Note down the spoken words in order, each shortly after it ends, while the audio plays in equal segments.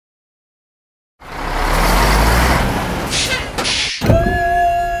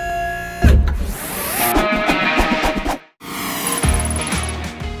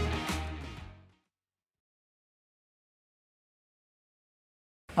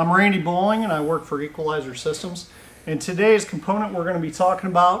I'm Randy Bowling and I work for Equalizer Systems, and today's component we're going to be talking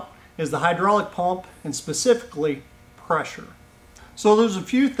about is the hydraulic pump, and specifically pressure. So there's a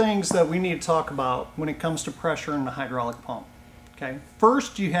few things that we need to talk about when it comes to pressure in the hydraulic pump. Okay,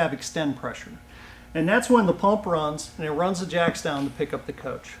 first you have extend pressure, and that's when the pump runs and it runs the jacks down to pick up the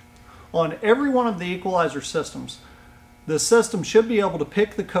coach. On every one of the Equalizer systems, the system should be able to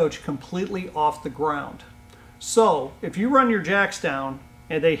pick the coach completely off the ground. So if you run your jacks down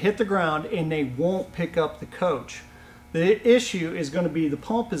and they hit the ground and they won't pick up the coach, the issue is going to be the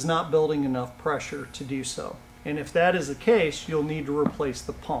pump is not building enough pressure to do so. And if that is the case, you'll need to replace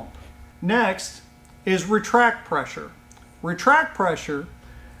the pump. Next is retract pressure. Retract pressure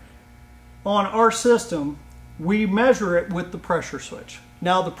on our system, we measure it with the pressure switch.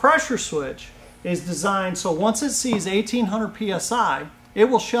 Now the pressure switch is designed so once it sees 1800 psi, it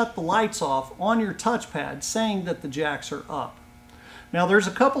will shut the lights off on your touchpad saying that the jacks are up. Now there's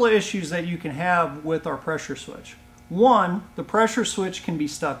a couple of issues that you can have with our pressure switch. One, the pressure switch can be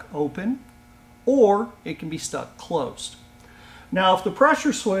stuck open or it can be stuck closed. Now if the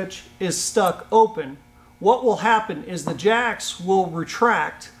pressure switch is stuck open, what will happen is the jacks will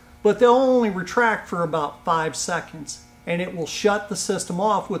retract, but they'll only retract for about 5 seconds, and it will shut the system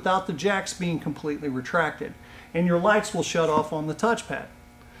off without the jacks being completely retracted, and your lights will shut off on the touchpad.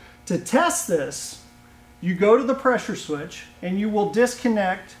 To test this, you go to the pressure switch and you will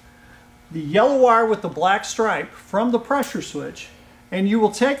disconnect the yellow wire with the black stripe from the pressure switch, and you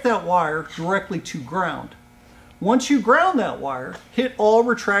will take that wire directly to ground. Once you ground that wire, hit all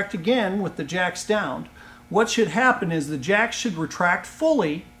retract again with the jacks down. What should happen is the jacks should retract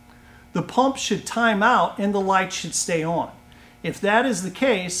fully, the pump should time out, and the light should stay on. If that is the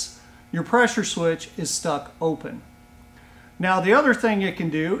case, your pressure switch is stuck open. Now the other thing it can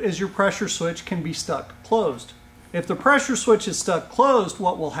do is your pressure switch can be stuck closed. If the pressure switch is stuck closed,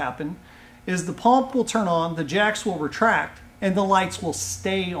 what will happen is the pump will turn on, the jacks will retract, and the lights will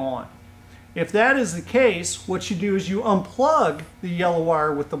stay on. If that is the case, what you do is you unplug the yellow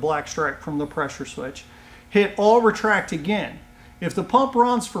wire with the black stripe from the pressure switch, hit all retract again. If the pump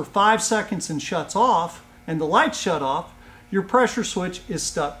runs for 5 seconds and shuts off, and the lights shut off, your pressure switch is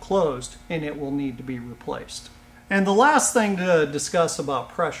stuck closed and it will need to be replaced. And the last thing to discuss about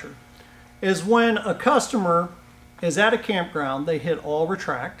pressure is when a customer is at a campground, they hit all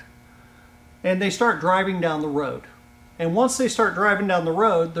retract and they start driving down the road. And once they start driving down the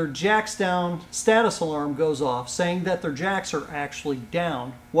road, their jacks down status alarm goes off saying that their jacks are actually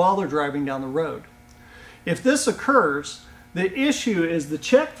down while they're driving down the road. If this occurs, the issue is the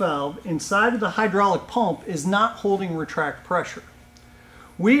check valve inside of the hydraulic pump is not holding retract pressure.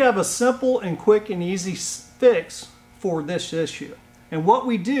 We have a simple and quick and easy fix for this issue. And what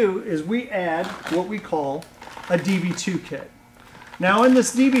we do is we add what we call a DV-2 kit. Now in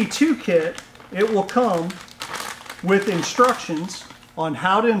this DB2 kit, it will come with instructions on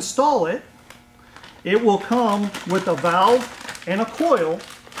how to install it. It will come with a valve and a coil.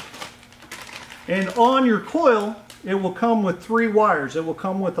 And on your coil, it will come with 3 wires. It will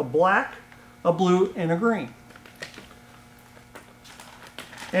come with a black, a blue, and a green.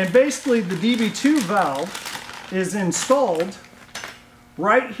 And basically the DB2 valve is installed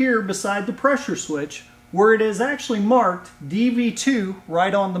right here beside the pressure switch, where it is actually marked DV2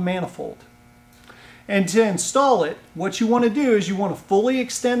 right on the manifold. And to install it, what you want to do is you want to fully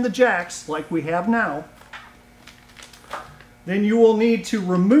extend the jacks like we have now. Then you will need to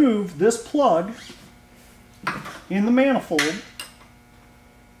remove this plug in the manifold.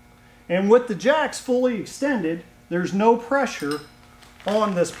 And with the jacks fully extended, there's no pressure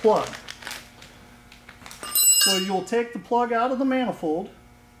on this plug. So you'll take the plug out of the manifold,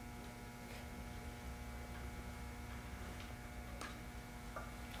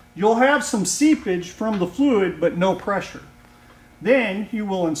 you'll have some seepage from the fluid but no pressure. Then you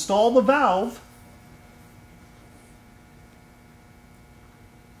will install the valve.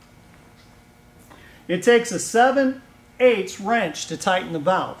 It takes a 7/8 wrench to tighten the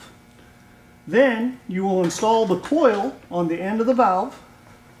valve. Then you will install the coil on the end of the valve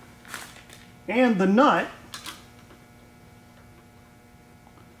and the nut,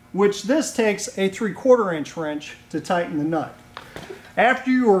 which this takes a 3/4 inch wrench to tighten the nut.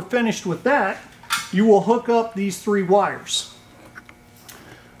 After you are finished with that, you will hook up these 3 wires.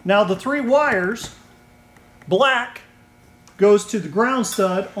 Now the 3 wires, black goes to the ground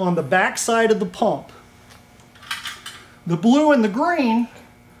stud on the back side of the pump. The blue and the green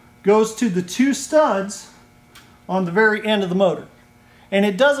goes to the 2 studs on the very end of the motor. And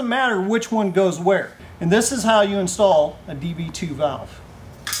it doesn't matter which one goes where. And this is how you install a DV-2 valve.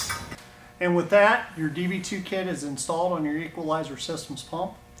 And with that, your DB2 kit is installed on your Equalizer Systems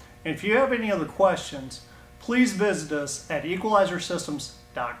pump. And if you have any other questions, please visit us at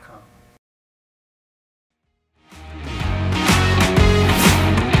equalizersystems.com.